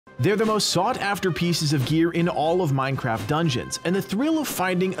They're the most sought-after pieces of gear in all of Minecraft dungeons, and the thrill of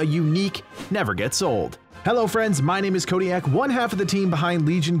finding a unique never gets old. Hello friends, my name is Codiak, one half of the team behind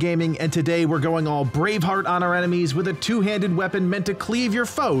Legion Gaming, and today we're going all Braveheart on our enemies with a two-handed weapon meant to cleave your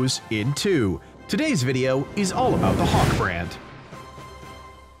foes in two. Today's video is all about the HAWKBRAND.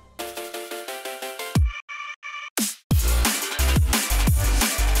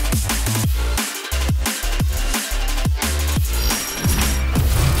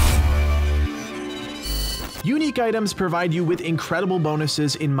 Unique items provide you with incredible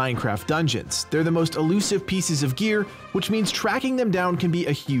bonuses in Minecraft dungeons. They're the most elusive pieces of gear, which means tracking them down can be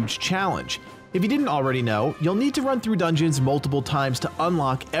a huge challenge. If you didn't already know, you'll need to run through dungeons multiple times to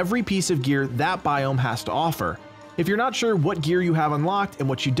unlock every piece of gear that biome has to offer. If you're not sure what gear you have unlocked and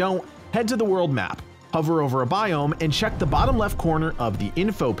what you don't, head to the world map, hover over a biome, and check the bottom left corner of the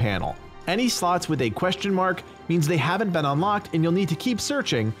info panel. Any slots with a question mark means they haven't been unlocked and you'll need to keep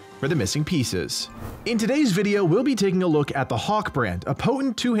searching for the missing pieces. In today's video, we'll be taking a look at the HAWKBRAND, a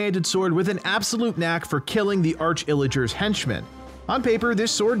potent two-handed sword with an absolute knack for killing the Arch-Illager's henchmen. On paper,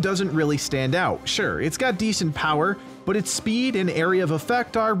 this sword doesn't really stand out. Sure, it's got decent power, but its speed and area of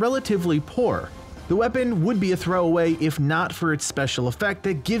effect are relatively poor. The weapon would be a throwaway if not for its special effect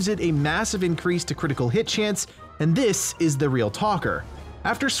that gives it a massive increase to critical hit chance, and this is the real talker.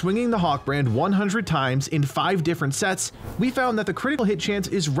 After swinging the HAWKBRAND 100 times in 5 different sets, we found that the critical hit chance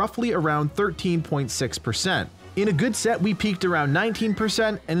is roughly around 13.6%. In a good set, we peaked around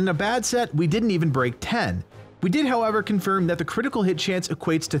 19%, and in a bad set, we didn't even break 10. We did, however, confirm that the critical hit chance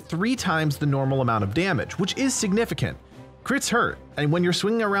equates to 3 times the normal amount of damage, which is significant. Crits hurt, and when you're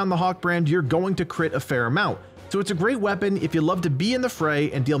swinging around the HAWKBRAND, you're going to crit a fair amount, so it's a great weapon if you love to be in the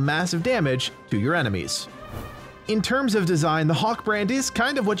fray and deal massive damage to your enemies. In terms of design, the HAWKBRAND is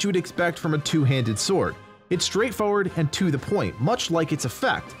kind of what you would expect from a two-handed sword. It's straightforward and to the point, much like its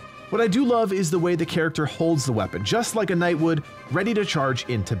effect. What I do love is the way the character holds the weapon, just like a knight would, ready to charge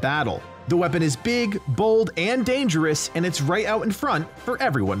into battle. The weapon is big, bold, and dangerous, and it's right out in front for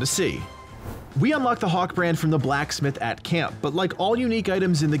everyone to see. We unlock the HAWKBRAND from the blacksmith at camp, but like all unique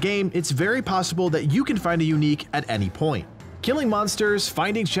items in the game, it's very possible that you can find a unique at any point. Killing monsters,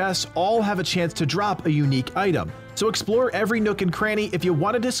 finding chests, all have a chance to drop a unique item, so explore every nook and cranny if you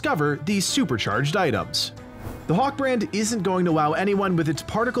want to discover these supercharged items. The HAWKBRAND isn't going to wow anyone with its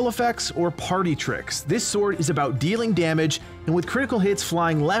particle effects or party tricks. This sword is about dealing damage, and with critical hits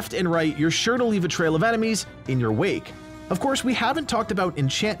flying left and right, you're sure to leave a trail of enemies in your wake. Of course, we haven't talked about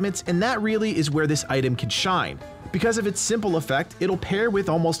enchantments, and that really is where this item can shine. Because of its simple effect, it'll pair with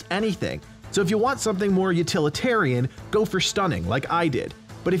almost anything. So if you want something more utilitarian, go for stunning like I did.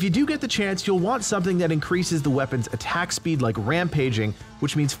 But if you do get the chance, you'll want something that increases the weapon's attack speed like rampaging,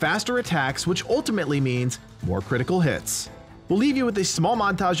 which means faster attacks, which ultimately means more critical hits. We'll leave you with a small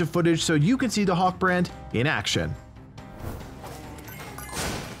montage of footage so you can see the HAWKBRAND in action.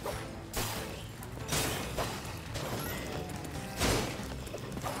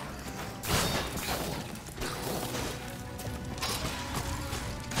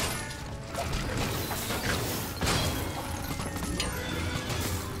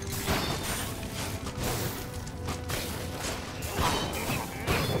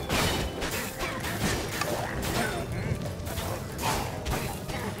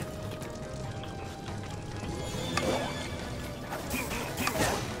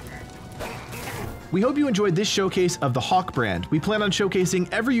 We hope you enjoyed this showcase of the HAWKBRAND. We plan on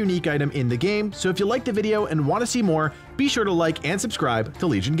showcasing every unique item in the game, so if you liked the video and want to see more, be sure to like and subscribe to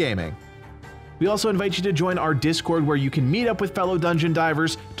Legion Gaming. We also invite you to join our Discord where you can meet up with fellow dungeon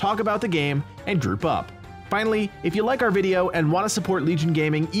divers, talk about the game, and group up. Finally, if you like our video and want to support Legion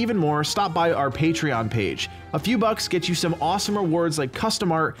Gaming even more, stop by our Patreon page. A few bucks gets you some awesome rewards like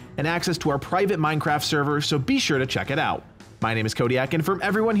custom art and access to our private Minecraft server, so be sure to check it out. My name is Codiak, and from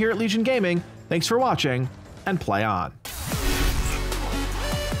everyone here at Legion Gaming, thanks for watching, and play on.